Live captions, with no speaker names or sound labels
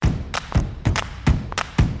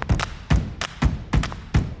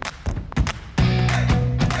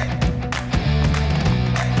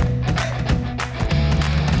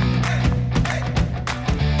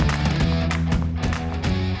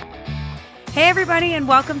Hey, everybody, and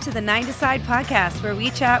welcome to the 9 to Side podcast, where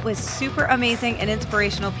we chat with super amazing and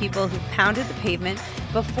inspirational people who pounded the pavement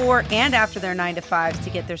before and after their 9 to 5s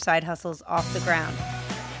to get their side hustles off the ground.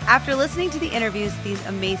 After listening to the interviews with these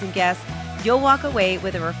amazing guests, you'll walk away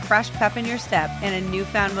with a refreshed pep in your step and a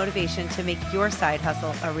newfound motivation to make your side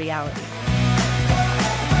hustle a reality.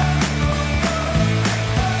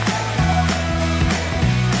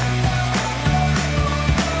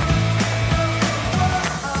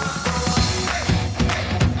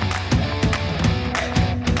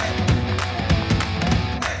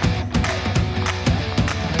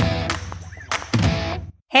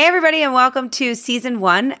 Hey, everybody, and welcome to Season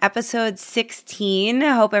 1, Episode 16.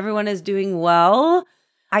 I hope everyone is doing well.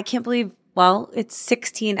 I can't believe, it's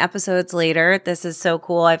 16 episodes later. This is so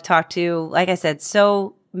cool. I've talked to, like I said,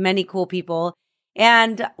 so many cool people.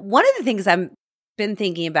 And one of the things I've been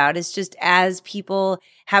thinking about is just as people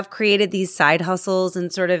have created these side hustles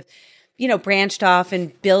and sort of, branched off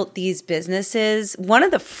and built these businesses, one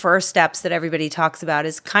of the first steps that everybody talks about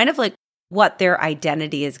is kind of like what their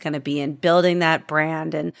identity is going to be and building that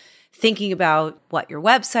brand and thinking about what your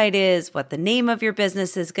website is, what the name of your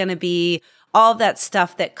business is going to be, all of that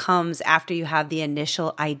stuff that comes after you have the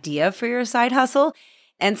initial idea for your side hustle.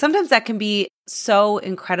 And sometimes that can be so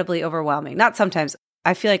incredibly overwhelming. Not sometimes,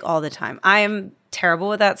 I feel like all the time. I am terrible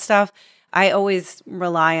with that stuff. I always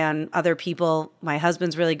rely on other people. My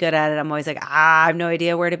husband's really good at it. I'm always like, I have no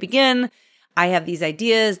idea where to begin. I have these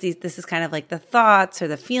ideas. This is kind of like the thoughts or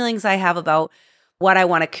the feelings I have about what I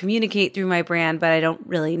want to communicate through my brand, but I don't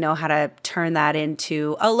really know how to turn that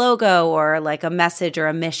into a logo or like a message or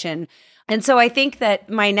a mission. And so I think that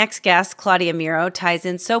my next guest, Claudia Miró, ties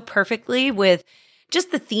in so perfectly with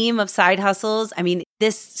just the theme of side hustles. I mean,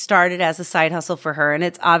 this started as a side hustle for her, and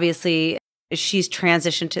it's obviously she's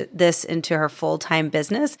transitioned to this into her full-time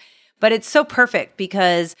business. But it's so perfect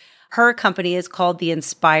because her company is called The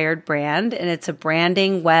Inspired Brand, and it's a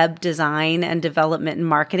branding, web design, and development and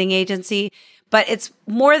marketing agency. But it's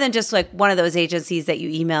more than just like one of those agencies that you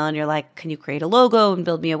email and you're like, can you create a logo and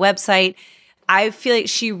build me a website? I feel like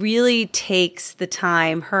she really takes the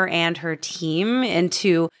time, her and her team,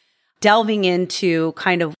 into delving into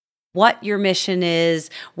kind of what your mission is,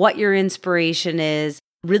 what your inspiration is,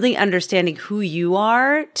 really understanding who you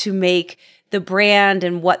are to make the brand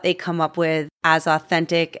and what they come up with as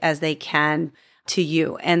authentic as they can to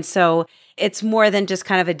you. And so it's more than just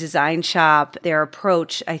kind of a design shop. Their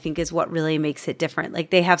approach, I think, is what really makes it different. Like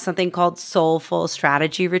they have something called Soulful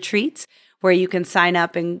Strategy Retreats, where you can sign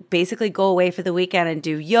up and basically go away for the weekend and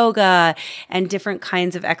do yoga and different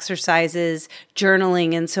kinds of exercises,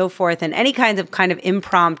 journaling and so forth, and any kinds of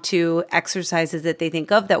impromptu exercises that they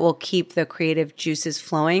think of that will keep the creative juices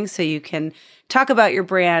flowing so you can talk about your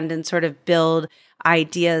brand and sort of build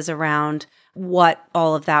ideas around what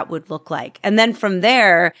all of that would look like. And then from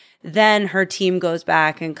there, then her team goes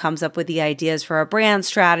back and comes up with the ideas for a brand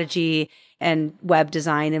strategy and web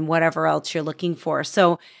design and whatever else you're looking for.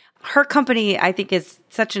 So her company, I think, is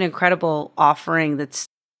such an incredible offering that's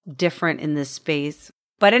different in this space.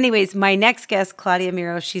 But anyways, my next guest, Claudia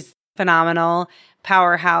Miró, she's phenomenal,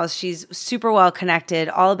 powerhouse. She's super well connected,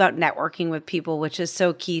 all about networking with people, which is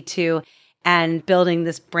so key too, and building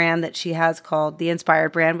this brand that she has called The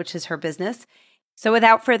Inspired Brand, which is her business. So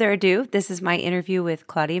without further ado, this is my interview with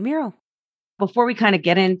Claudia Miró. Before we kind of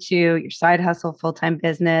get into your side hustle, full-time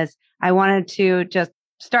business, I wanted to just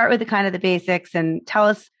start with the basics and tell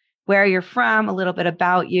us where you're from, a little bit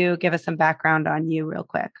about you, give us some background on you real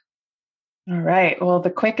quick. All right. Well,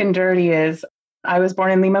 the quick and dirty is I was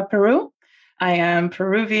born in Lima, Peru. I am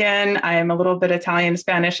Peruvian. I am a little bit Italian,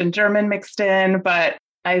 Spanish, and German mixed in, but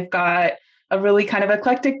I've got a really kind of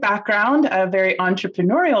eclectic background, a very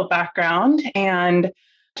entrepreneurial background, and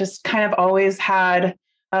just kind of always had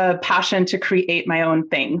a passion to create my own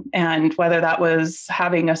thing. And whether that was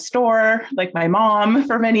having a store like my mom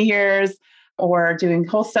for many years, or doing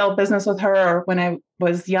wholesale business with her, or when I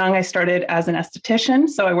was young, I started as an esthetician.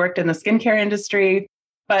 So I worked in the skincare industry,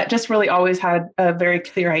 but just really always had a very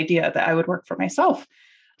clear idea that I would work for myself,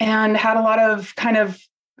 and had a lot of kind of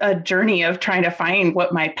a journey of trying to find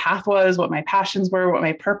what my path was, what my passions were, what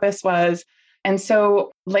my purpose was. And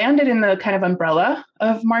so landed in the kind of umbrella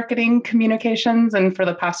of marketing communications. And for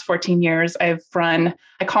the past 14 years, I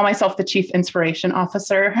call myself the Chief Inspiration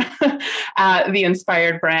Officer at The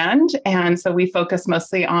Inspired Brand. And so we focus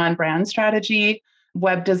mostly on brand strategy,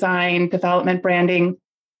 web design, development, branding,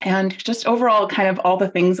 and just overall kind of all the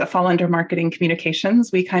things that fall under marketing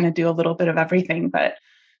communications. We kind of do a little bit of everything, but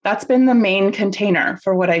that's been the main container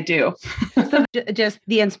for what I do. So just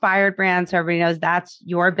The Inspired Brand, so everybody knows that's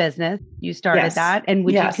your business. You started that. And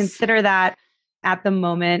would you consider that at the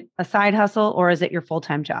moment a side hustle, or is it your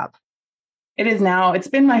full-time job? It is now. It's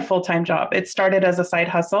been my full-time job. It started as a side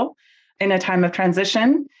hustle in a time of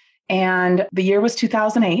transition. And the year was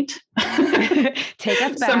 2008. Take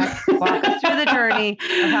us back, walk us through the journey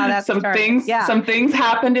of how that started. Some things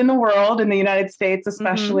happened in the world, in the United States,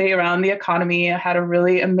 especially around the economy. I had a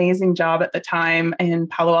really amazing job at the time in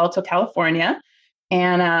Palo Alto, California,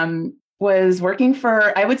 and was working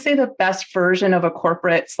for, I would say, the best version of a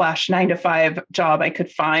corporate / 9-to-5 job I could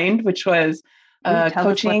find, which was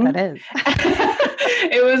coaching. Us what that is.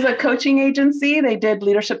 It was a coaching agency. They did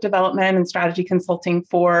leadership development and strategy consulting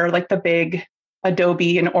for like the big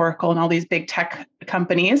Adobe and Oracle and all these big tech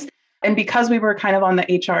companies. And because we were kind of on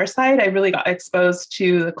the HR side, I really got exposed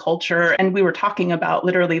to the culture. And we were talking about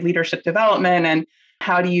literally leadership development and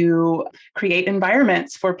how do you create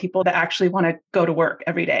environments for people that actually want to go to work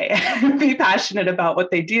every day and be passionate about what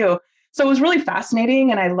they do. So it was really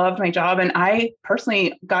fascinating and I loved my job. And I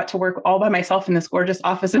personally got to work all by myself in this gorgeous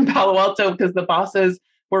office in Palo Alto because the bosses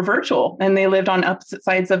were virtual and they lived on opposite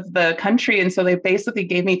sides of the country. And so they basically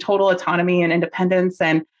gave me total autonomy and independence.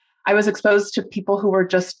 And I was exposed to people who were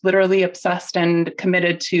just literally obsessed and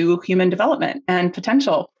committed to human development and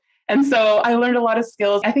potential. And so I learned a lot of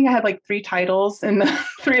skills. I think I had like 3 titles in the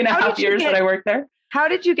 3.5 years that I worked there. How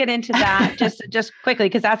did you get into that? just quickly,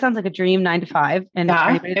 because that sounds like a dream 9-to-5. And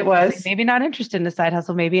yeah, it was. Maybe not interested in a side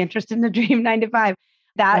hustle, maybe interested in a dream 9-to-5.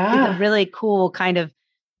 That is a really cool kind of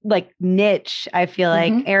like niche, I feel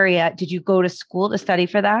like, area. Did you go to school to study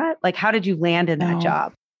for that? Like, how did you land in that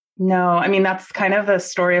job? No, I mean, that's kind of the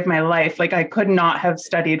story of my life. Like, I could not have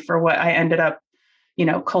studied for what I ended up,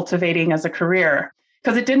 cultivating as a career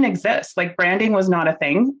because it didn't exist. Like, branding was not a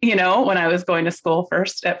thing, when I was going to school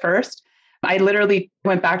at first. I literally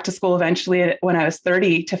went back to school eventually when I was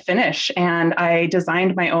 30 to finish. And I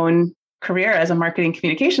designed my own career as a marketing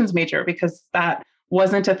communications major because that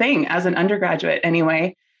wasn't a thing as an undergraduate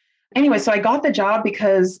anyway. So I got the job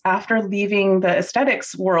because after leaving the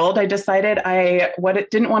aesthetics world, I decided I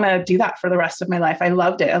didn't want to do that for the rest of my life. I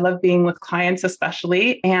loved it. I loved being with clients,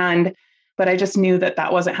 especially. But I just knew that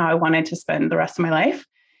that wasn't how I wanted to spend the rest of my life.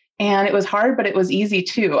 And it was hard, but it was easy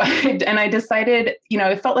too. And I decided,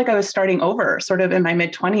 it felt like I was starting over sort of in my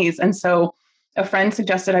mid-20s. And so a friend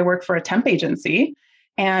suggested I work for a temp agency.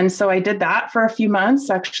 And so I did that for a few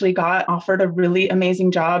months, actually got offered a really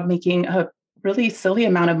amazing job making a really silly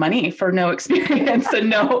amount of money for no experience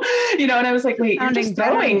and no, and I was like, wait, you're just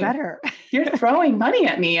you're throwing money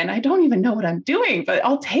at me and I don't even know what I'm doing, but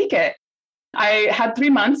I'll take it. I had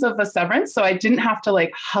 3 months of a severance, so I didn't have to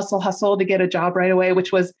like hustle to get a job right away,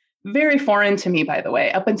 which was very foreign to me, by the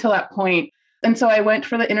way, up until that point. And so I went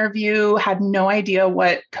for the interview, had no idea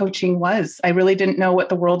what coaching was. I really didn't know what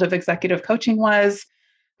the world of executive coaching was,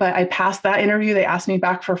 but I passed that interview. They asked me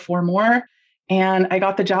back for 4 more and I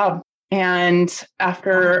got the job. And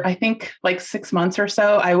after, I think like 6 months or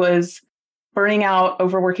so, I was burning out,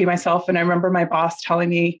 overworking myself. And I remember my boss telling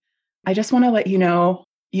me, I just want to let you know,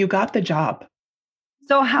 you got the job.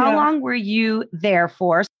 So how long were you there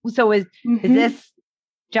for? So is this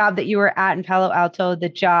job that you were at in Palo Alto the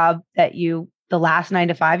job that the last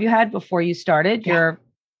 9-to-5 you had before you started?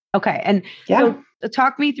 Okay. And so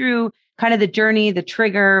talk me through kind of the journey, the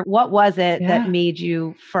trigger. What was it that made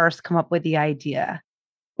you first come up with the idea?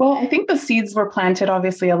 Well, I think the seeds were planted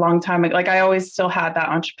obviously a long time ago. Like I always still had that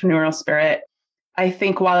entrepreneurial spirit. I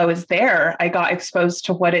think while I was there, I got exposed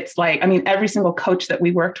to what it's like. I mean, every single coach that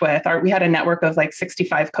we worked with, we had a network of like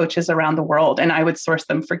 65 coaches around the world, and I would source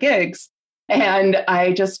them for gigs. And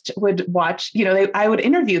I just would watch, I would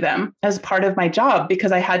interview them as part of my job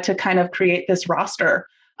because I had to kind of create this roster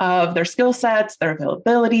of their skill sets, their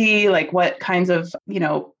availability, like what kinds of,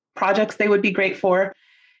 projects they would be great for.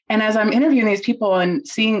 And as I'm interviewing these people and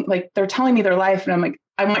seeing, like, they're telling me their life, and I'm like,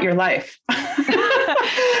 I want your life.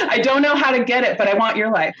 I don't know how to get it, but I want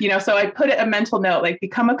your life. So I put a mental note, like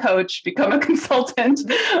become a coach, become a consultant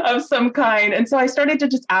of some kind. And so I started to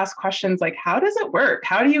just ask questions like, how does it work?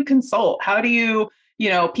 How do you consult? How do you,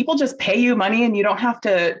 people just pay you money and you don't have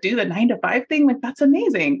to do the 9-to-5 thing? Like, that's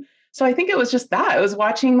amazing. So I think it was just that. I was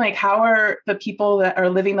watching like, how are the people that are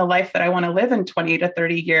living the life that I want to live in 20 to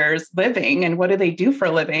 30 years living, and what do they do for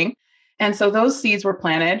a living? And so those seeds were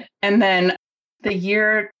planted. And then the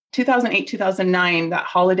year 2008, 2009, that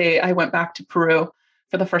holiday, I went back to Peru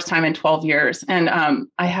for the first time in 12 years. And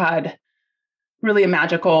I had really a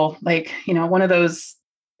magical, one of those,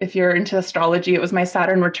 if you're into astrology, it was my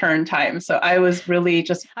Saturn return time. So I was really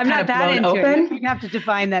just kind of blown open. You have to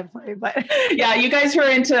define that for me, but yeah, you guys who are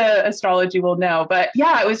into astrology will know. But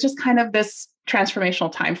yeah, it was just kind of this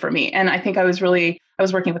transformational time for me. And I think I was I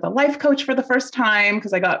was working with a life coach for the first time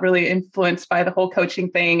because I got really influenced by the whole coaching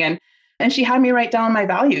thing. And she had me write down my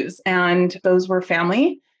values. And those were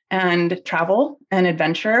family and travel and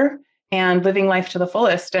adventure and living life to the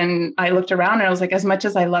fullest. And I looked around and I was like, as much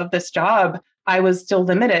as I love this job, I was still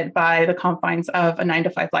limited by the confines of a 9 to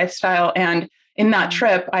 5 lifestyle. And in that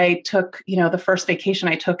trip, I took, the first vacation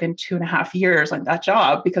I took in 2.5 years on that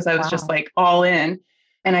job because I was just like all in.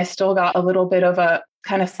 And I still got a little bit of a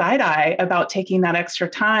kind of side eye about taking that extra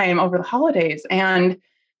time over the holidays. And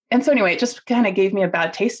so anyway, it just kind of gave me a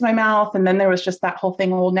bad taste in my mouth. And then there was just that whole thing.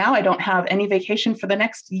 Well, now I don't have any vacation for the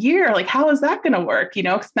next year. Like, how is that going to work?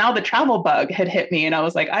 Because now the travel bug had hit me and I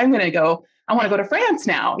was like, I want to go to France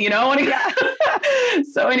now,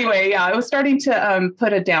 So anyway, I was starting to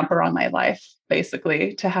put a damper on my life,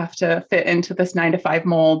 basically, to have to fit into this 9 to 5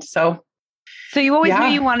 mold. So you always knew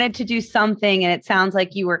you wanted to do something. And it sounds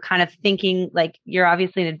like you were kind of thinking like you're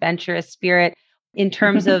obviously an adventurous spirit in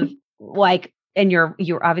terms of like, and you're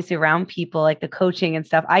obviously around people like the coaching and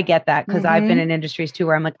stuff. I get that because I've been in industries too,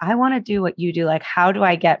 where I'm like, I want to do what you do. Like, how do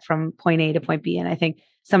I get from point A to point B? And I think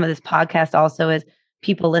some of this podcast also is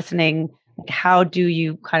people listening. Like, how do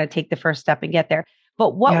you kind of take the first step and get there?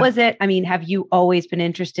 But what was it? I mean, have you always been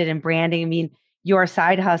interested in branding? I mean, your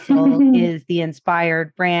side hustle is the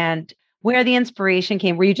Inspired brand. Where the inspiration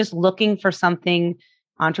came? Were you just looking for something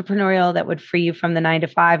entrepreneurial that would free you from the 9 to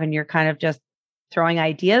 5 and you're kind of just throwing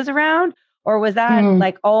ideas around? Or was that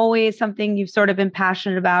like always something you've sort of been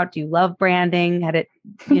passionate about? Do you love branding? Had it,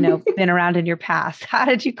 been around in your past? How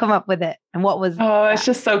did you come up with it? And what was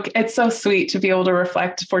it's so sweet to be able to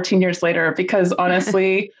reflect 14 years later, because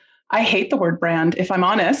honestly, I hate the word brand, if I'm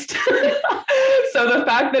honest. So the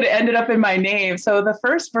fact that it ended up in my name. So the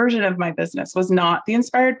first version of my business was not the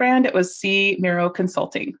Inspired brand. It was Miró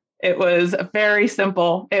Consulting. It was very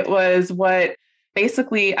simple. It was what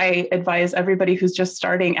basically I advise everybody who's just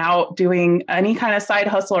starting out doing any kind of side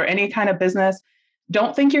hustle or any kind of business.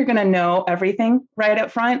 Don't think you're going to know everything right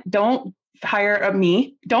up front. Don't hire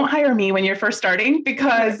me when you're first starting,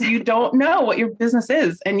 because you don't know what your business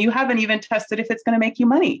is and you haven't even tested if it's going to make you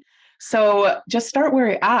money. So just start where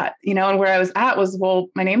you're at, and where I was at was, well,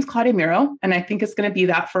 my name's Claudia Miró, and I think it's going to be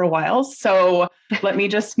that for a while. So let me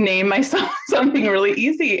just name myself something really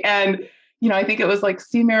easy. And, I think it was like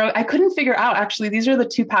Miró. I couldn't figure out, actually, these are the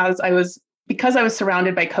two paths because I was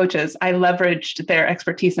surrounded by coaches, I leveraged their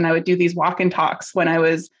expertise and I would do these walk-in talks when I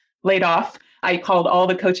was laid off. I called all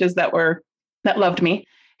the coaches that loved me.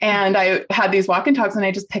 And I had these walk-in talks and I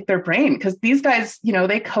just picked their brain because these guys,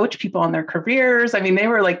 they coach people on their careers. I mean, they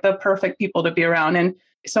were like the perfect people to be around. And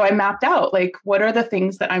so I mapped out like, what are the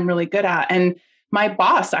things that I'm really good at? And my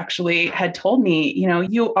boss actually had told me,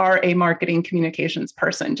 you are a marketing communications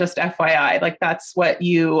person, just FYI, like that's what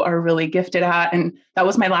you are really gifted at. And that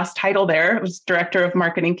was my last title there. It was director of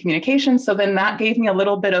marketing communications. So then that gave me a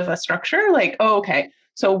little bit of a structure like, oh, okay,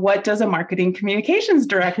 so what does a marketing communications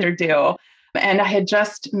director do? And I had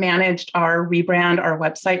just managed our rebrand, our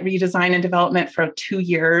website redesign and development for 2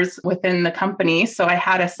 years within the company. So I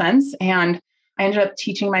had a sense, and I ended up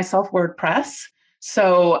teaching myself WordPress.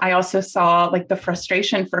 So I also saw like the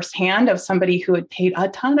frustration firsthand of somebody who had paid a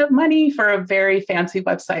ton of money for a very fancy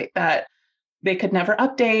website that they could never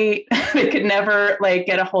update. They could never like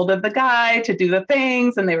get a hold of the guy to do the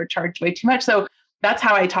things, and they were charged way too much. So that's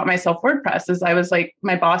how I taught myself WordPress. Is I was like,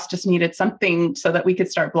 my boss just needed something so that we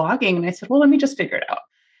could start blogging. And I said, well, let me just figure it out.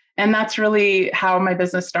 And that's really how my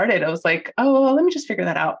business started. I was like, oh, well, let me just figure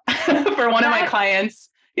that out for one of my clients.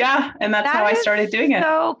 Yeah. And that's how I started doing it.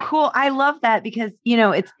 So cool. I love that because,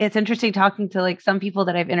 it's interesting talking to like some people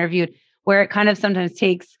that I've interviewed where it kind of sometimes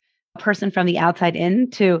takes a person from the outside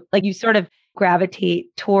in to like, you sort of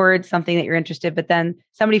gravitate towards something that you're interested, but then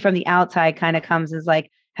somebody from the outside kind of comes as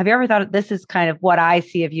like, have you ever thought this is kind of what I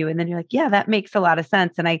see of you? And then you're like, yeah, that makes a lot of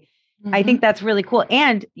sense. And I think that's really cool.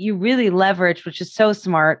 And you really leverage, which is so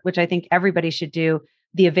smart, which I think everybody should do,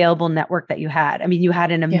 the available network that you had. I mean, you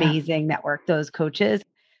had an amazing network, those coaches.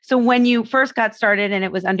 So when you first got started and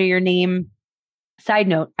it was under your name, side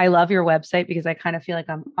note, I love your website because I kind of feel like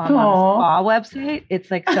I'm on a spa website. It's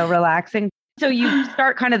like so relaxing. So you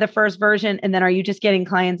start kind of the first version, and then are you just getting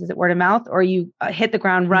clients? Is it word of mouth, or you hit the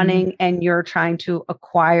ground running and you're trying to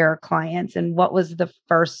acquire clients? And what was the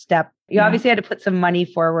first step? You obviously had to put some money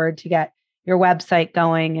forward to get your website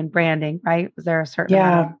going and branding, right? Was there a certain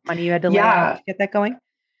amount of money you had to lay out to get that going?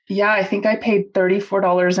 Yeah, I think I paid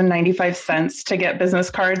 $34.95 to get business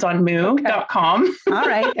cards on moo.com. Okay. All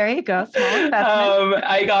right, there you go. Small investment.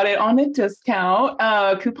 I got it on a discount,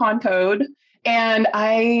 coupon code. And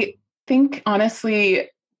I think honestly,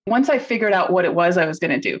 once I figured out what it was I was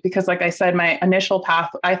going to do, because like I said, my initial path,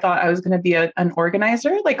 I thought I was going to be an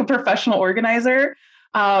organizer, like a professional organizer.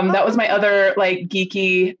 That was my other like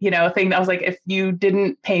geeky, thing that was like, if you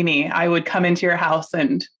didn't pay me, I would come into your house.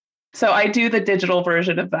 And so I do the digital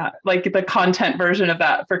version of that, like the content version of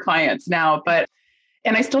that for clients now,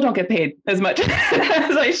 and I still don't get paid as much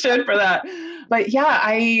as I should for that. But yeah,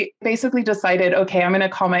 I basically decided, okay, I'm going to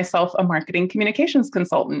call myself a marketing communications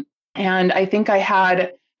consultant. And I think I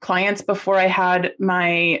had clients before I had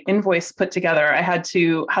my invoice put together. I had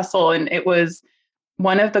to hustle, and it was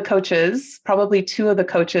one of the coaches, probably two of the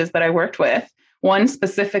coaches that I worked with. One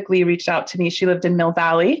specifically reached out to me. She lived in Mill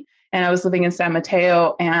Valley and I was living in San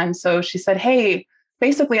Mateo. And so she said, hey,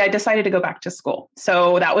 basically, I decided to go back to school.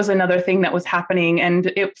 So that was another thing that was happening. And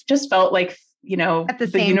it just felt like, at the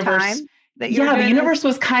same universe, time that the universe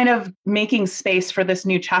was kind of making space for this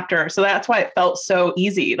new chapter. So that's why it felt so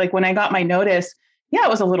easy. Like when I got my notice, yeah, it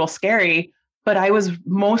was a little scary, but I was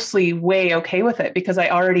mostly way okay with it because I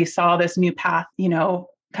already saw this new path,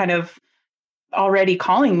 kind of already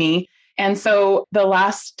calling me. And so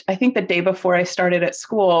I think the day before I started at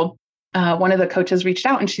school, one of the coaches reached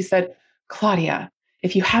out and she said, Claudia,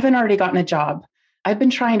 if you haven't already gotten a job, I've been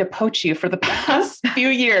trying to poach you for the past few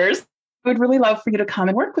years. I would really love for you to come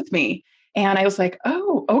and work with me. And I was like,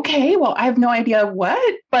 oh, okay. Well, I have no idea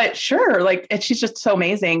what, but sure. Like, and she's just so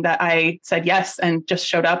amazing that I said yes and just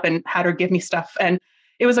showed up and had her give me stuff. And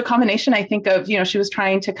it was a combination, I think, of, she was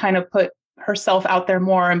trying to kind of put herself out there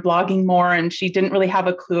more and blogging more. And she didn't really have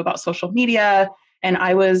a clue about social media. And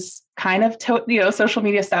I was kind of, social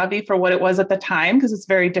media savvy for what it was at the time, because it's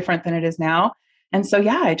very different than it is now. And so,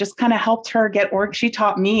 yeah, I just kind of helped her she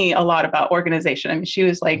taught me a lot about organization. I mean, she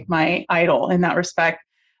was like my idol in that respect.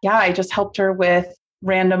 Yeah, I just helped her with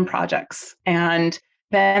random projects. And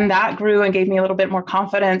then that grew and gave me a little bit more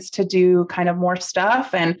confidence to do kind of more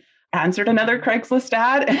stuff, and answered another Craigslist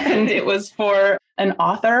ad. And it was for an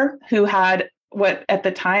author who had what at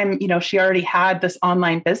the time, she already had this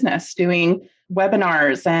online business doing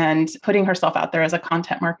webinars and putting herself out there as a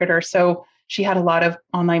content marketer. So she had a lot of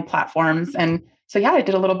online platforms. And so, yeah, I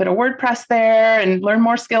did a little bit of WordPress there and learned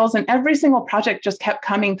more skills. And every single project just kept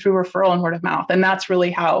coming through referral and word of mouth. And that's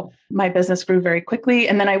really how my business grew very quickly.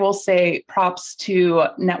 And then I will say props to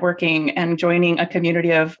networking and joining a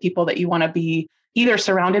community of people that you want to be either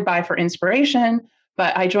surrounded by for inspiration.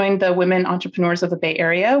 But I joined the Women Entrepreneurs of the Bay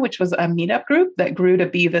Area, which was a meetup group that grew to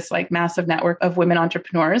be this like massive network of women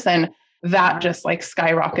entrepreneurs. And that just like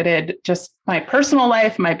skyrocketed just my personal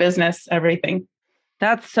life, my business, everything.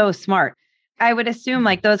 That's so smart. I would assume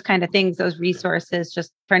like those kind of things, those resources,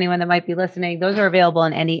 just for anyone that might be listening, those are available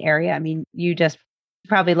in any area. I mean, you just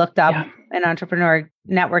probably looked up an entrepreneur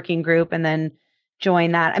networking group and then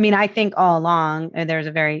joined that. I mean, I think all along there's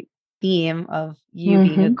a very theme of you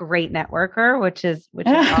being a great networker, which is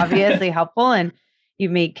obviously helpful, and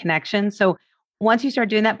you've made connections. So once you start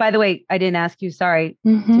doing that, by the way, I didn't ask you, sorry,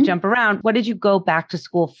 to jump around. What did you go back to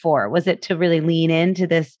school for? Was it to really lean into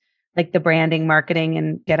this, like the branding, marketing,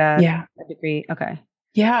 and get a degree? Okay.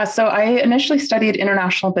 Yeah. So I initially studied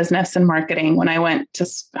international business and marketing when I went to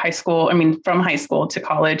high school. I mean, from high school to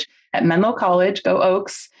college at Menlo College, go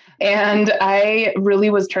Oaks. And I really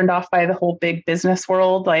was turned off by the whole big business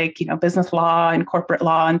world, like, business law and corporate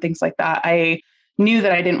law and things like that. I knew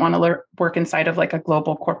that I didn't want to work inside of like a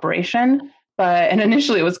global corporation. And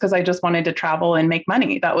initially it was because I just wanted to travel and make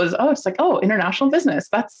money. That was, it's like, international business.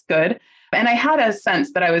 That's good. And I had a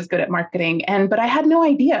sense that I was good at marketing, but I had no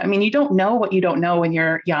idea. I mean, you don't know what you don't know when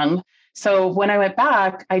you're young. So when I went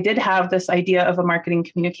back, I did have this idea of a marketing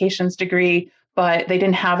communications degree, but they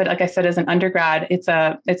didn't have it, like I said, as an undergrad.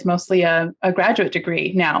 It's mostly a graduate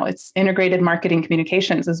degree now. It's integrated marketing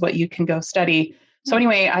communications is what you can go study. So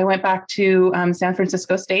anyway, I went back to San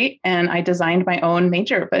Francisco State and I designed my own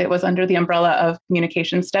major, but it was under the umbrella of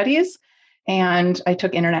communication studies. And I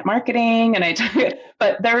took internet marketing and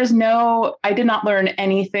but I did not learn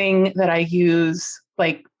anything that I use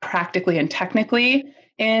like practically and technically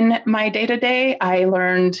in my day-to-day.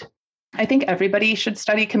 I think everybody should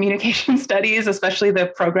study communication studies, especially the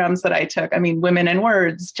programs that I took. I mean, women and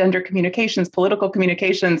words, gender communications, political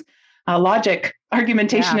communications, logic,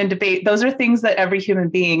 argumentation, and debate. Those are things that every human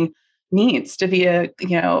being needs to be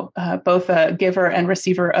both a giver and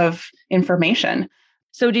receiver of information.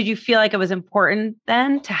 So did you feel like it was important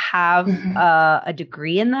then to have a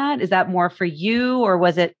degree in that? Is that more for you, or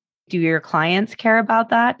do your clients care about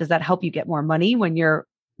that? Does that help you get more money when you're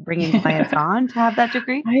bringing clients on to have that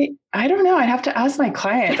degree? I don't know. I'd have to ask my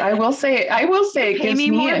clients. I will say it pay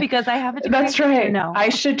me more because I have a degree. That's right. No. I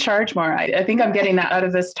should charge more. I think I'm getting that out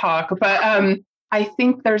of this talk, but I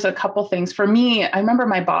think there's a couple things. For me, I remember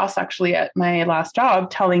my boss actually at my last job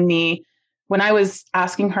telling me when I was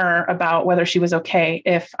asking her about whether she was okay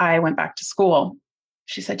if I went back to school.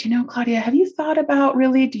 She said, Claudia, have you thought about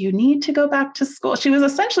really, do you need to go back to school? She was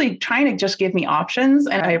essentially trying to just give me options.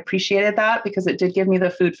 And I appreciated that because it did give me the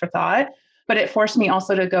food for thought, but it forced me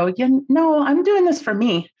also to go, no, I'm doing this for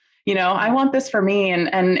me. I want this for me.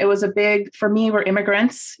 And it was a big, for me, we're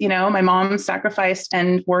immigrants. My mom sacrificed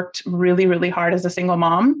and worked really, really hard as a single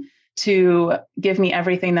mom to give me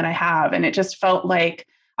everything that I have. And it just felt like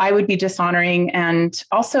I would be dishonoring and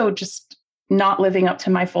also just not living up to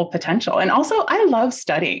my full potential. And also I love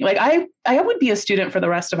studying. Like I would be a student for the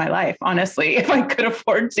rest of my life, honestly, if I could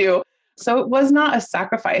afford to. So it was not a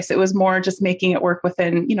sacrifice. It was more just making it work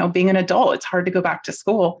within, being an adult. It's hard to go back to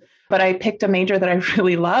school, but I picked a major that I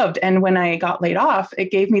really loved. And when I got laid off,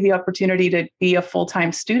 it gave me the opportunity to be a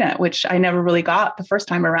full-time student, which I never really got the first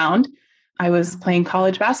time around. I was playing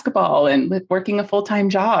college basketball and working a full-time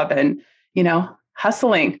job and,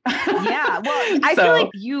 hustling. Yeah. Well, I feel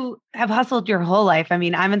like you have hustled your whole life. I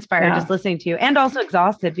mean, I'm inspired just listening to you and also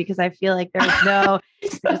exhausted because I feel like there's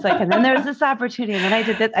just like, and then there's this opportunity and then I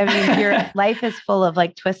did this. I mean, your life is full of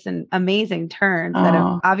like twists and amazing turns that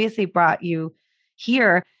have obviously brought you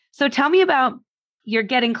here. So tell me about you're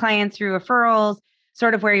getting clients through referrals,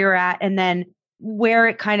 sort of where you're at, and then where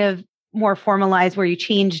it kind of more formalized, where you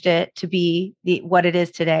changed it to be what it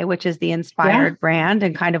is today, which is the Inspired brand,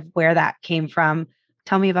 and kind of where that came from.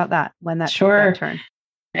 Tell me about that, when that took that turn.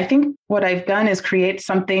 I think what I've done is create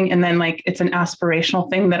something and then like it's an aspirational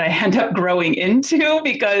thing that I end up growing into,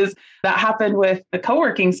 because that happened with the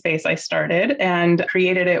co-working space I started and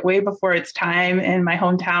created it way before its time in my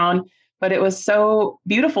hometown. But it was so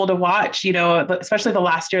beautiful to watch, especially the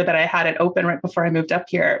last year that I had it open right before I moved up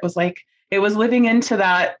here. It was like, it was living into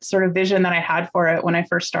that sort of vision that I had for it when I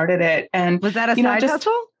first started it. And was that a side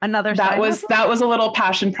hustle? Another that side was hustle? That was a little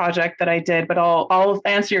passion project that I did, but I'll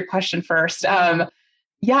answer your question first. I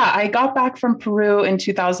got back from Peru in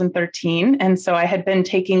 2013. And so I had been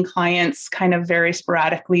taking clients kind of very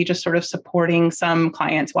sporadically, just sort of supporting some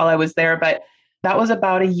clients while I was there. But that was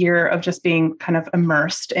about a year of just being kind of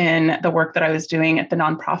immersed in the work that I was doing at the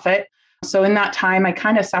nonprofit. So in that time, I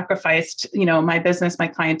kind of sacrificed, my business, my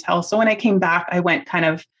clientele. So when I came back, I went kind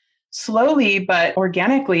of slowly, but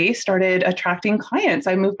organically started attracting clients.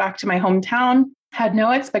 I moved back to my hometown, had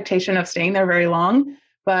no expectation of staying there very long,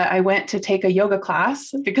 but I went to take a yoga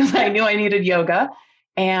class because I knew I needed yoga.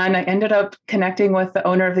 And I ended up connecting with the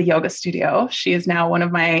owner of the yoga studio. She is now one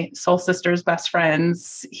of my soul sister's best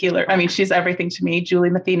friends, healer. I mean, she's everything to me.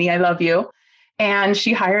 Julie Matheny, I love you. And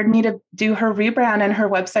she hired me to do her rebrand and her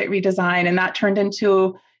website redesign. And that turned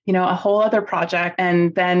into, a whole other project.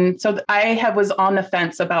 And then, so I was on the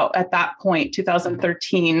fence about, at that point,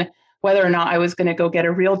 2013, whether or not I was going to go get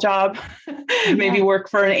a real job, maybe work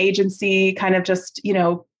for an agency, kind of just,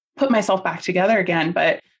 put myself back together again.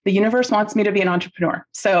 But the universe wants me to be an entrepreneur.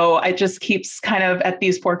 So it just keeps kind of at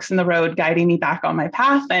these forks in the road, guiding me back on my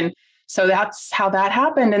path. And so that's how that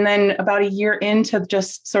happened. And then about a year into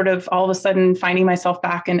just sort of all of a sudden finding myself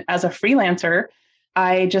back as a freelancer,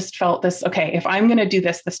 I just felt this, okay, if I'm going to do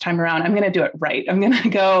this time around, I'm going to do it right. I'm going to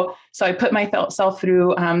go. So I put myself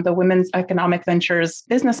through the Women's Economic Ventures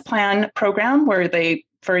business plan program, where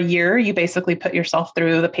for a year, you basically put yourself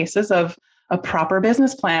through the paces of a proper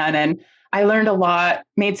business plan. And I learned a lot,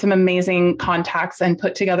 made some amazing contacts, and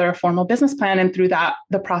put together a formal business plan. And through that,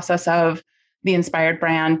 the process of the Inspired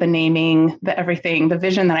brand, the naming, the everything, the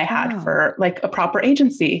vision that I had for like a proper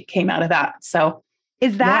agency came out of that. So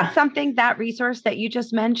is that something, that resource that you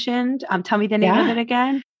just mentioned? Tell me the name of it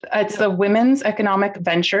again. It's the Women's Economic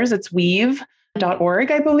Ventures. It's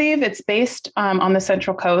weave.org, I believe. It's based on the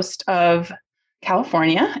Central Coast of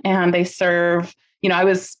California. And they serve, I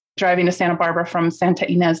was driving to Santa Barbara from Santa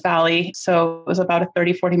Ynez Valley. So it was about a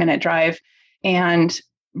 30-40 minute drive. And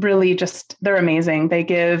really just, they're amazing. They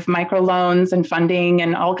give microloans and funding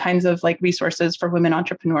and all kinds of like resources for women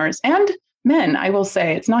entrepreneurs and men. I will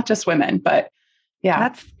say it's not just women, but yeah.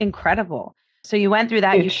 That's incredible. So you went through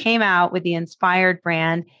that, you came out with the Inspired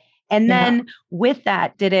brand. And then with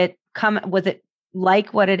that, was it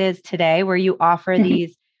like what it is today, where you offer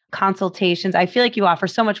these consultations? I feel like you offer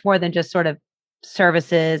so much more than just sort of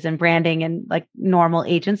services and branding and like normal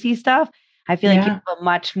agency stuff. I feel like you have a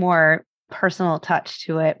much more personal touch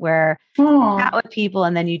to it, where you chat with people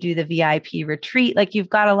and then you do the VIP retreat. Like you've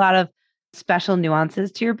got a lot of special nuances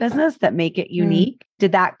to your business that make it unique.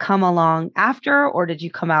 Did that come along after, or did you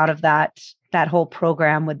come out of that whole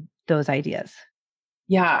program with those ideas?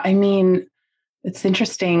 Yeah, I mean, it's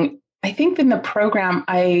interesting. I think in the program,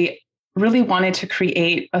 I really wanted to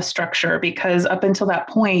create a structure because up until that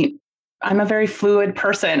point, I'm a very fluid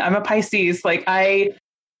person. I'm a Pisces. Like I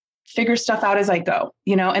figure stuff out as I go,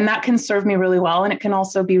 and that can serve me really well. And it can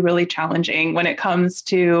also be really challenging when it comes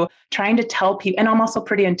to trying to tell people. And I'm also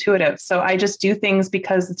pretty intuitive. So I just do things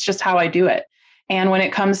because it's just how I do it. And when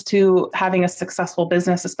it comes to having a successful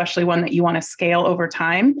business, especially one that you want to scale over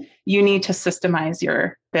time, you need to systemize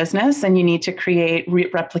your business and you need to create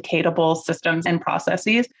replicatable systems and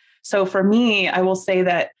processes. So for me, I will say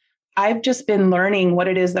that I've just been learning what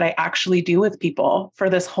it is that I actually do with people for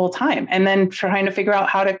this whole time and then trying to figure out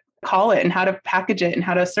how to call it and how to package it and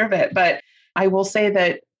how to serve it. But I will say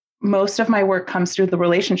that most of my work comes through the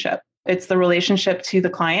relationship. It's the relationship to the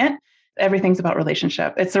client. Everything's about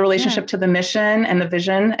relationship. It's the relationship to the mission and the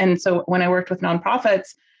vision. And so when I worked with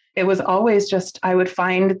nonprofits, it was always just, I would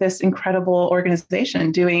find this incredible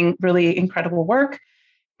organization doing really incredible work.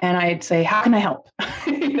 And I'd say, how can I help?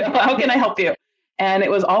 How can I help you? And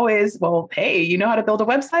it was always, well, hey, you know how to build a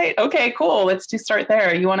website? Okay, cool. Let's just start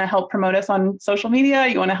there. You want to help promote us on social media?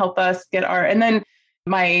 You want to help us get and then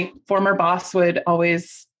my former boss would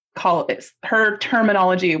always call it, her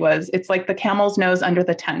terminology was, it's like the camel's nose under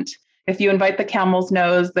the tent. If you invite the camel's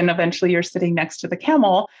nose, then eventually you're sitting next to the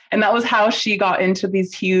camel. And that was how she got into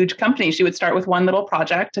these huge companies. She would start with one little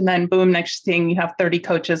project and then boom, next thing you have 30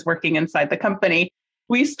 coaches working inside the company.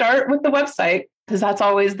 We start with the website because that's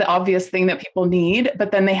always the obvious thing that people need,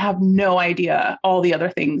 but then they have no idea all the other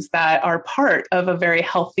things that are part of a very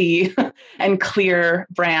healthy and clear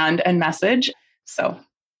brand and message. So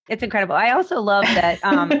it's incredible. I also love that.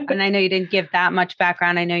 And I know you didn't give that much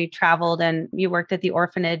background. I know you traveled and you worked at the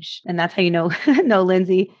orphanage and that's how you know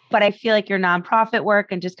Lindsay, but I feel like your nonprofit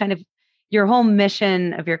work and just kind of your whole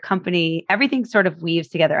mission of your company, everything sort of weaves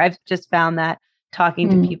together. I've just found that talking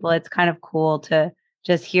to people, it's kind of cool to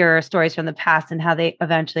just hear stories from the past and how they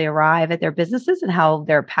eventually arrive at their businesses and how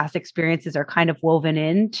their past experiences are kind of woven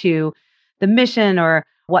into the mission or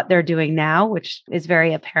what they're doing now, which is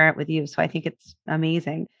very apparent with you. So I think it's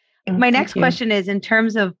amazing. My next question is in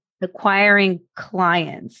terms of acquiring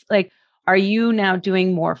clients, like, are you now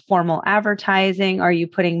doing more formal advertising? Are you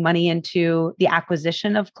putting money into the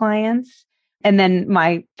acquisition of clients? And then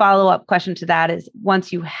my follow-up question to that is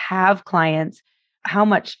once you have clients, how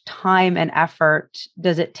much time and effort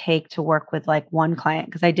does it take to work with like one client?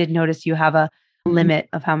 Because I did notice you have a limit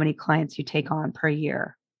of how many clients you take on per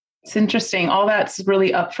year. It's interesting. All that's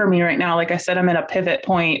really up for me right now. Like I said, I'm at a pivot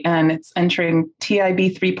point and it's entering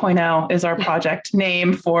TIB 3.0 is our project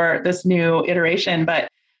name for this new iteration. But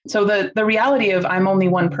so the reality of I'm only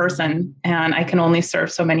one person and I can only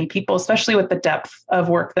serve so many people, especially with the depth of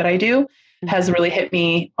work that I do, has really hit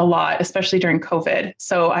me a lot, especially during COVID.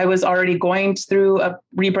 So I was already going through a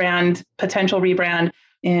potential rebrand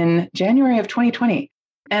in January of 2020.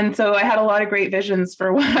 And so I had a lot of great visions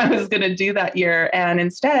for what I was going to do that year. And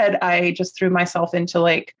instead, I just threw myself into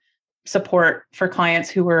like support for clients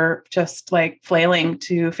who were just like flailing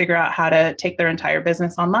to figure out how to take their entire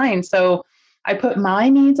business online. So I put my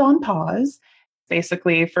needs on pause,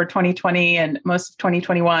 basically for 2020 and most of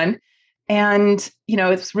 2021. And,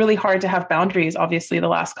 it's really hard to have boundaries, obviously, the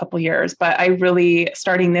last couple of years. But I really,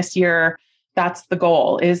 starting this year, that's the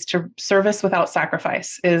goal, is to service without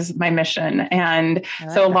sacrifice is my mission. And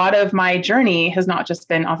so a lot of my journey has not just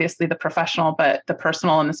been obviously the professional, but the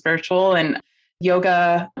personal and the spiritual and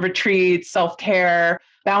yoga, retreats, self-care,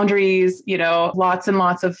 boundaries, lots and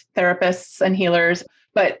lots of therapists and healers.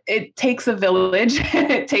 But it takes a village.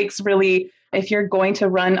 It takes really, if you're going to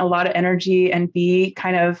run a lot of energy and be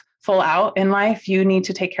kind of full out in life, you need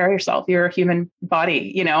to take care of yourself. You're a human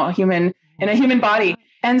body, a human in a human body.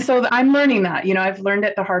 And so I'm learning that, I've learned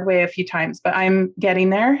it the hard way a few times, but I'm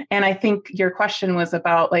getting there. And I think your question was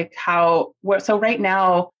about like so right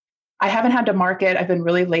now, I haven't had to market. I've been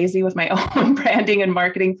really lazy with my own branding and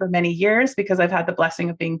marketing for many years because I've had the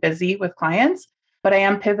blessing of being busy with clients, but I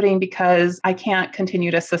am pivoting because I can't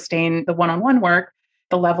continue to sustain the one-on-one work,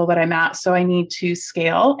 the level that I'm at. So I need to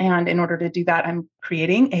scale. And in order to do that, I'm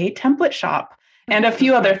creating a template shop and a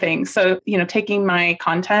few other things. So, taking my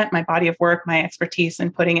content, my body of work, my expertise,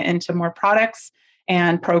 and putting it into more products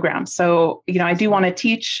and programs. So, I do want to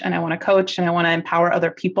teach and I want to coach and I want to empower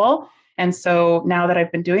other people. And so now that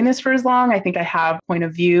I've been doing this for as long, I think I have point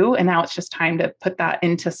of view, and now it's just time to put that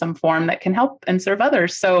into some form that can help and serve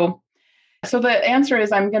others. So the answer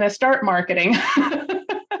is I'm going to start marketing.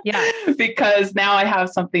 Yeah. because now I have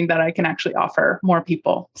something that I can actually offer more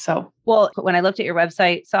people. So, well, when I looked at your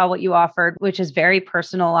website, saw what you offered, which is very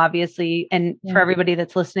personal, obviously. And for everybody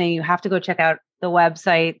that's listening, you have to go check out the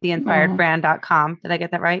website, theinspiredbrand.com. Did I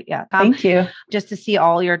get that right? Yeah. Thank you. Just to see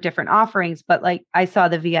all your different offerings. But like I saw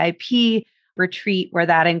the VIP retreat where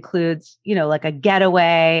that includes, like a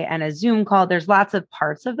getaway and a Zoom call. There's lots of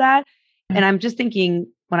parts of that. And I'm just thinking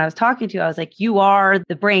when I was talking to you, I was like, you are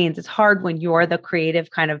the brains. It's hard when you're the creative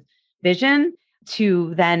kind of vision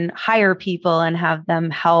to then hire people and have them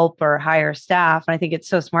help or hire staff. And I think it's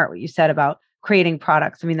so smart what you said about creating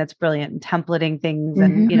products. I mean, that's brilliant. And templating things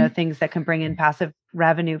and, things that can bring in passive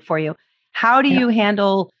revenue for you. How do you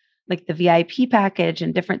handle like the VIP package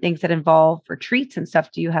and different things that involve retreats and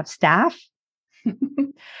stuff? Do you have staff?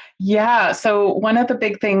 Yeah. So one of the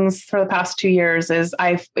big things for the past 2 years is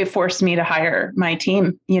it forced me to hire my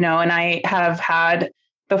team, and I have had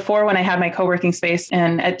before when I had my co-working space,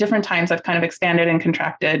 and at different times I've kind of expanded and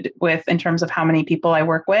contracted in terms of how many people I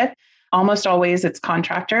work with. Almost always it's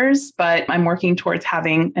contractors, but I'm working towards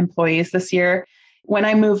having employees this year. When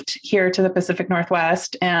I moved here to the Pacific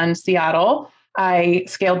Northwest and Seattle, I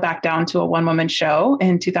scaled back down to a one-woman show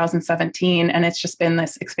in 2017, and it's just been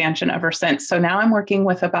this expansion ever since. So now I'm working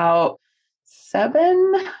with about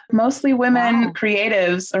 7, mostly women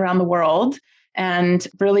creatives around the world, and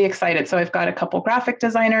really excited. So I've got a couple graphic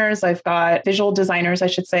designers, I've got visual designers, I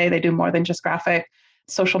should say. They do more than just graphic,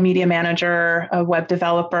 social media manager, a web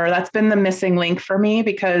developer. That's been the missing link for me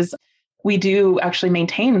because we do actually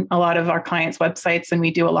maintain a lot of our clients' websites and we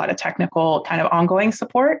do a lot of technical kind of ongoing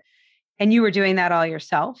support. And you were doing that all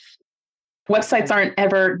yourself? Websites aren't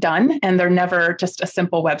ever done and they're never just a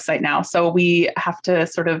simple website now. So we have to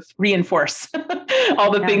sort of reinforce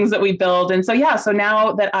all the things that we build. And so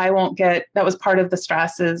now that that was part of the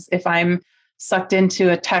stress is if I'm sucked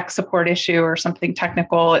into a tech support issue or something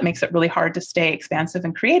technical, it makes it really hard to stay expansive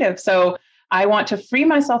and creative. So I want to free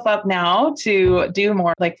myself up now to do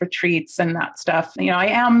more like retreats and that stuff.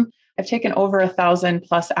 I've taken over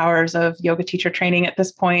 1,000+ hours of yoga teacher training at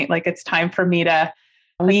this point. Like it's time for me to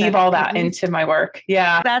weave all that into my work.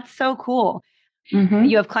 Yeah. That's so cool.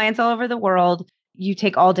 You have clients all over the world. You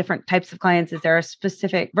take all different types of clients. Is there a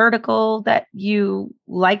specific vertical that you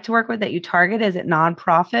like to work with that you target? Is it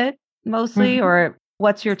nonprofit mostly or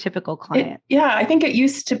what's your typical client? I think it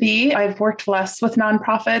used to be. I've worked less with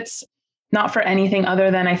nonprofits, not for anything other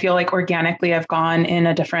than I feel like organically I've gone in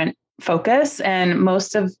a different focus. And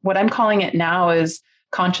most of what I'm calling it now is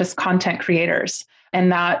conscious content creators.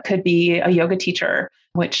 And that could be a yoga teacher,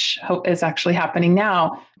 which is actually happening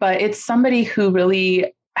now. But it's somebody who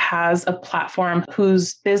really has a platform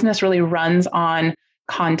whose business really runs on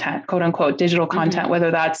content, quote unquote, digital content, whether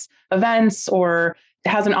that's events or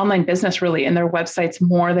has an online business really. And their website's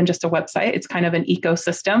more than just a website. It's kind of an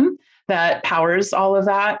ecosystem that powers all of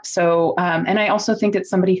that. So, and I also think it's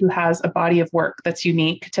somebody who has a body of work that's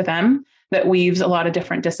unique to them that weaves a lot of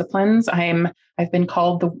different disciplines. I've been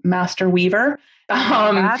called the master weaver.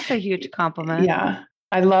 That's a huge compliment. Yeah.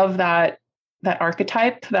 I love that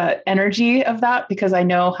archetype, that energy of that, because I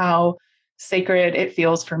know how sacred it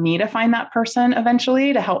feels for me to find that person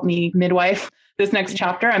eventually to help me midwife this next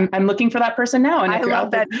chapter. I'm looking for that person now. And I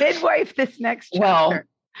love that midwife this next chapter. Well,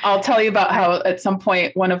 I'll tell you about how at some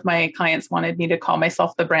point, one of my clients wanted me to call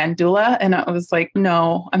myself the brand doula. And I was like,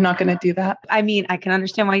 no, I'm not going to do that. I mean, I can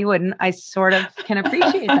understand why you wouldn't. I sort of can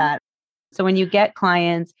appreciate that. So when you get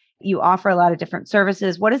clients, you offer a lot of different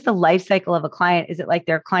services. What is the life cycle of a client? Is it like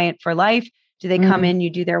their client for life? Do they come in, you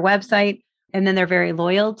do their website, and then they're very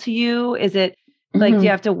loyal to you? Is it like, do you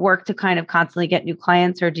have to work to kind of constantly get new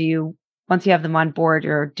clients, or once you have them on board,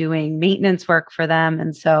 you're doing maintenance work for them?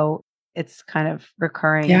 And so it's kind of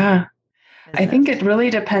recurring. Yeah. Business. I think it really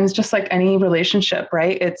depends, just like any relationship,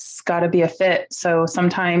 right? It's got to be a fit. So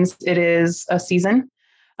sometimes it is a season,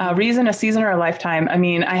 a season or a lifetime. I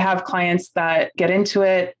mean, I have clients that get into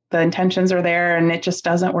it, the intentions are there, and it just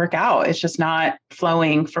doesn't work out. It's just not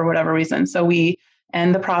flowing for whatever reason. So we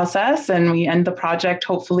end the process and we end the project.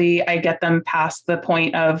 Hopefully I get them past the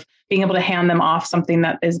point of being able to hand them off something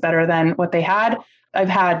that is better than what they had. I've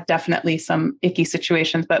had definitely some icky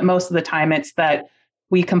situations, but most of the time it's that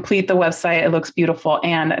we complete the website, it looks beautiful,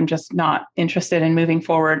 and I'm just not interested in moving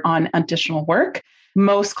forward on additional work.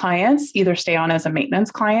 Most clients either stay on as a maintenance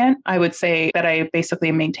client. I would say that I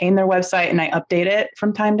basically maintain their website and I update it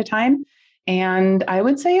from time to time. And I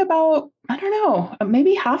would say about, I don't know,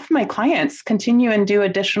 maybe half my clients continue and do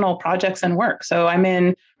additional projects and work. So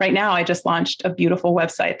right now, I just launched a beautiful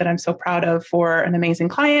website that I'm so proud of for an amazing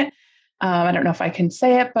client. I don't know if I can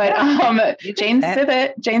say it, but Jane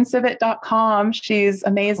Sivit, JaneSivit.com. She's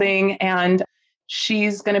amazing. And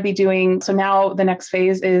she's going to be doing, so now the next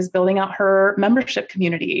phase is building out her membership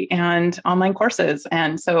community and online courses.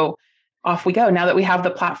 And so off we go. Now that we have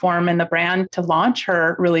the platform and the brand to launch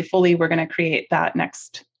her really fully, we're going to create that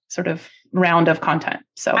next sort of round of content.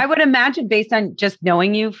 So I would imagine, based on just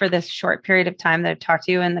knowing you for this short period of time that I've talked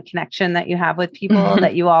to you and the connection that you have with people,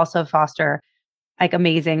 that you also foster like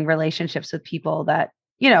amazing relationships with people that,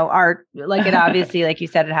 are like, it obviously, like you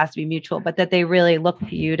said, it has to be mutual, but that they really look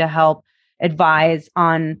to you to help advise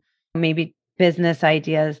on maybe business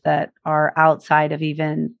ideas that are outside of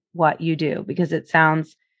even what you do, because it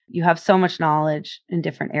sounds you have so much knowledge in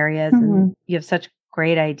different areas and you have such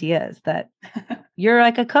great ideas that you're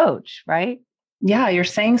like a coach, right? Yeah, you're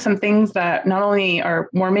saying some things that not only are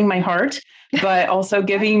warming my heart, but also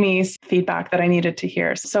giving me feedback that I needed to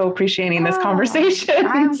hear. So appreciating this conversation.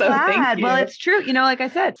 I'm so glad. Thank you. Well, it's true. Like I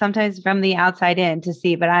said, sometimes from the outside in to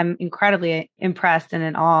see, but I'm incredibly impressed and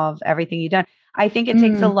in awe of everything you've done. I think it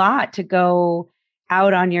takes a lot to go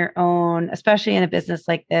out on your own, especially in a business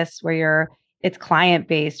like this where it's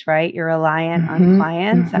client-based, right? You're reliant on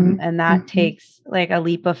clients and that takes like a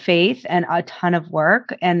leap of faith and a ton of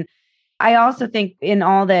work. And I also think in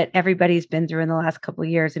all that everybody's been through in the last couple of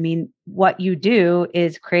years, I mean, what you do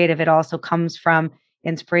is creative. It also comes from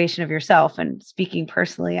inspiration of yourself. And speaking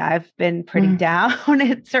personally, I've been pretty down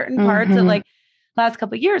at certain parts of like last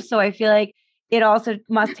couple of years. So I feel like it also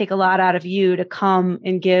must take a lot out of you to come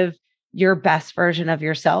and give your best version of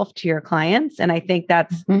yourself to your clients. And I think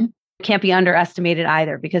that's can't be underestimated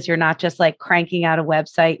either, because you're not just like cranking out a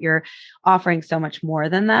website, you're offering so much more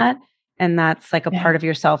than that. And that's like a part of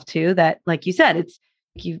yourself too, that, like you said,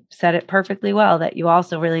 you said it perfectly well, that you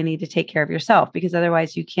also really need to take care of yourself, because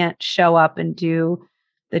otherwise you can't show up and do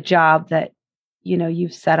the job that,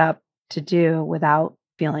 you've set up to do without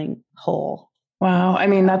feeling whole. Wow. I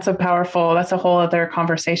mean, that's a whole other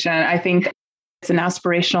conversation. I think it's an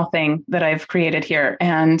aspirational thing that I've created here,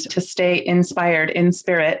 and to stay inspired in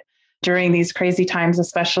spirit during these crazy times,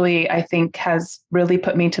 especially, I think has really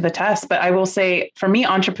put me to the test. But I will say, for me,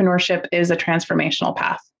 entrepreneurship is a transformational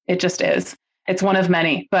path. It just is. It's one of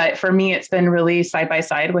many, but for me, it's been really side by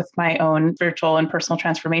side with my own spiritual and personal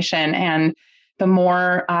transformation. And the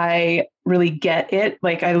more I really get it,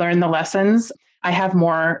 like I learn the lessons, I have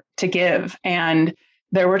more to give. And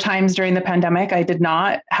there were times during the pandemic, I did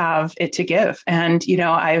not have it to give. And,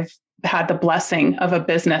 I've had the blessing of a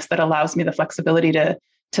business that allows me the flexibility to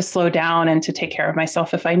slow down and to take care of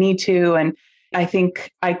myself if I need to. And I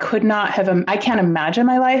think I can't imagine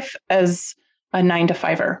my life as a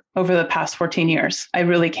 9-to-5er over the past 14 years. I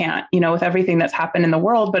really can't, with everything that's happened in the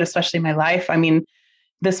world, but especially my life. I mean,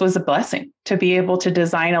 this was a blessing. To be able to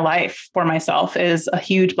design a life for myself is a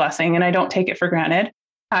huge blessing, and I don't take it for granted.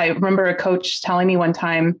 I remember a coach telling me one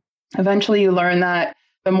time, eventually you learn that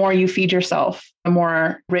the more you feed yourself, the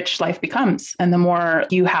more rich life becomes and the more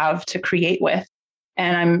you have to create with.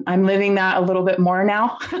 And I'm living that a little bit more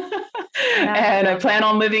now. And I plan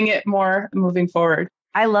on living it more moving forward.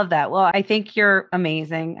 I love that. Well, I think you're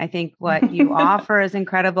amazing. I think what you offer is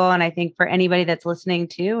incredible. And I think for anybody that's listening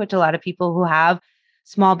too, which a lot of people who have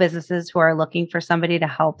small businesses who are looking for somebody to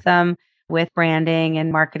help them with branding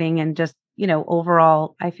and marketing and just,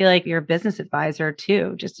 overall, I feel like you're a business advisor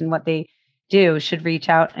too, just in what they do, should reach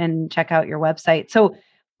out and check out your website. So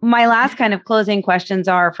my last kind of closing questions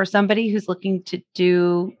are for somebody who's looking to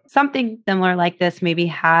do something similar like this, maybe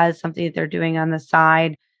has something that they're doing on the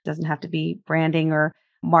side, doesn't have to be branding or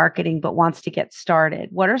marketing, but wants to get started.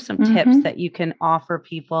 What are some tips that you can offer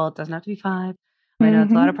people? It doesn't have to be 5. I know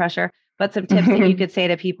it's a lot of pressure, but some tips that you could say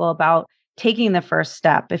to people about taking the first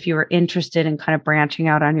step if you were interested in kind of branching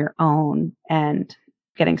out on your own and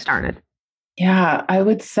getting started. Yeah, I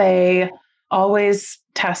would say always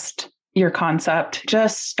test your concept.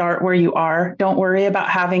 Just start where you are. Don't worry about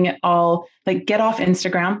having it all, like, get off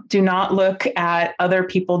Instagram. Do not look at other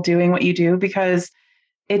people doing what you do, because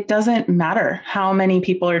it doesn't matter how many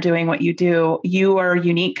people are doing what you do. You are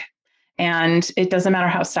unique, and it doesn't matter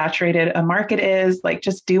how saturated a market is. Like,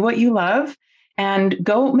 just do what you love and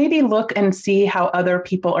go maybe look and see how other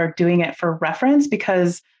people are doing it for reference,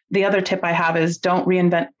 because the other tip I have is don't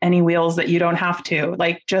reinvent any wheels that you don't have to.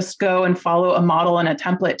 Like, just go and follow a model and a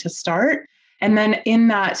template to start. And then in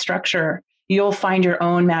that structure, you'll find your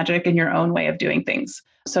own magic and your own way of doing things.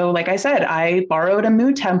 So like I said, I borrowed a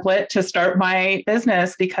mood template to start my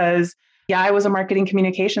business because I was a marketing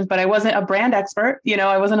communications, but I wasn't a brand expert.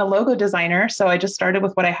 I wasn't a logo designer. So I just started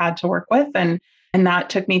with what I had to work with. And that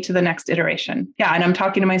took me to the next iteration. Yeah. And I'm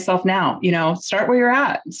talking to myself now, start where you're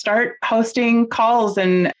at, start hosting calls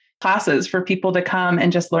and classes for people to come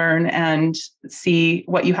and just learn and see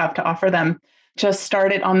what you have to offer them. just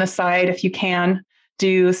start it on the side if you can.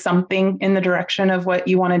 Do something in the direction of what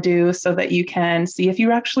you want to do so that you can see if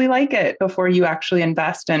you actually like it before you actually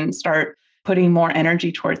invest and start putting more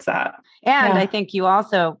energy towards that. And I think you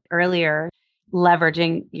also earlier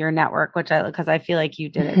leveraging your network, because I feel like you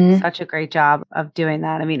did such a great job of doing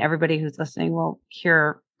that. I mean, everybody who's listening will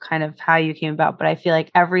hear kind of how you came about, but I feel like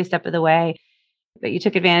every step of the way that you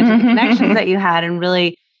took advantage of the connections that you had and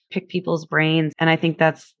really picked people's brains. And I think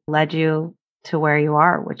that's led you to where you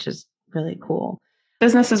are, which is really cool.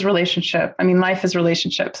 Business is relationship. I mean, life is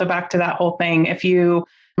relationship. So back to that whole thing, if you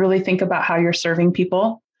really think about how you're serving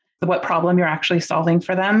people, what problem you're actually solving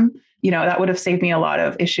for them, that would have saved me a lot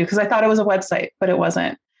of issue because I thought it was a website, but it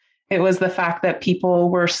wasn't. It was the fact that people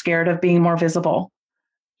were scared of being more visible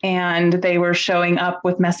and they were showing up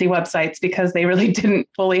with messy websites because they really didn't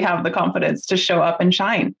fully have the confidence to show up and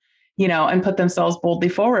shine, and put themselves boldly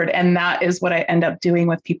forward. And that is what I end up doing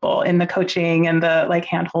with people in the coaching and the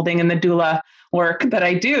hand holding and the doula work that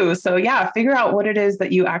I do. So figure out what it is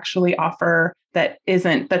that you actually offer that's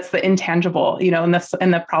the intangible, and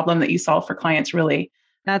the problem that you solve for clients really.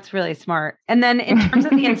 That's really smart. And then in terms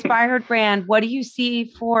of the Inspired brand, what do you see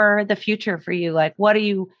for the future for you? Like, what do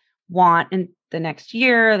you want in the next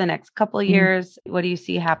year, the next couple of years? What do you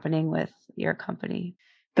see happening with your company?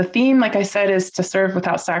 The theme, like I said, is to serve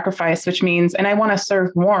without sacrifice, which means, and I want to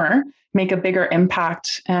serve more, make a bigger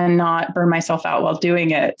impact and not burn myself out while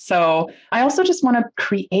doing it. So I also just want to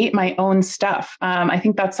create my own stuff. I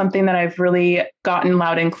think that's something that I've really gotten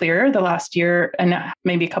loud and clear the last year and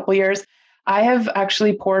maybe a couple of years. I have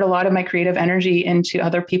actually poured a lot of my creative energy into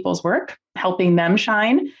other people's work, helping them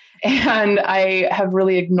shine. And I have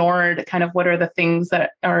really ignored kind of what are the things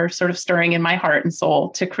that are sort of stirring in my heart and soul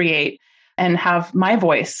to create and have my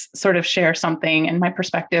voice sort of share something and my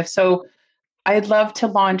perspective. So I'd love to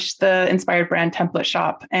launch the Inspired Brand template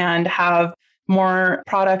shop and have more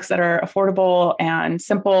products that are affordable and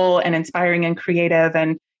simple and inspiring and creative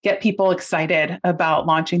and get people excited about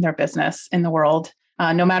launching their business in the world,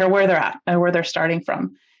 no matter where they're at or where they're starting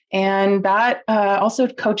from. And that also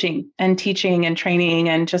coaching and teaching and training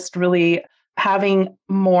and just really having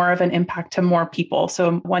more of an impact to more people.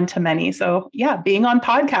 So one to many. So being on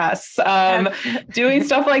podcasts, doing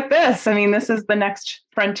stuff like this. I mean, this is the next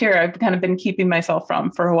frontier I've kind of been keeping myself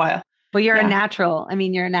from for a while. Well, you're a natural. I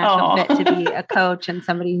mean, you're a natural fit to be a coach and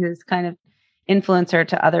somebody who's kind of influencer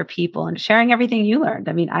to other people and sharing everything you learned.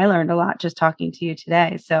 I mean, I learned a lot just talking to you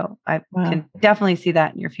today. So I can definitely see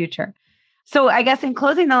that in your future. So I guess in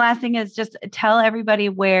closing, the last thing is just tell everybody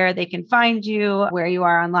where they can find you, where you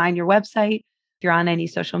are online, your website, if you're on any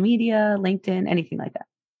social media, LinkedIn, anything like that.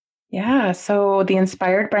 Yeah. So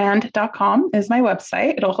theinspiredbrand.com is my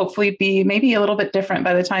website. It'll hopefully be maybe a little bit different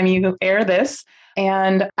by the time you air this.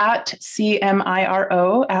 And at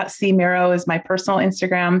CMIRO, at Miró is my personal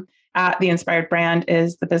Instagram. At The Inspired Brand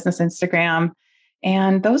is the business Instagram.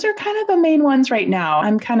 And those are kind of the main ones right now.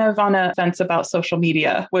 I'm kind of on a fence about social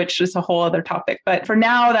media, which is a whole other topic. But for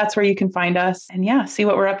now, that's where you can find us and see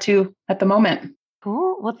what we're up to at the moment.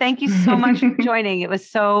 Cool. Well, thank you so much for joining. It was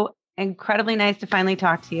so incredibly nice to finally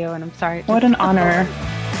talk to you. And I'm sorry. What an honor.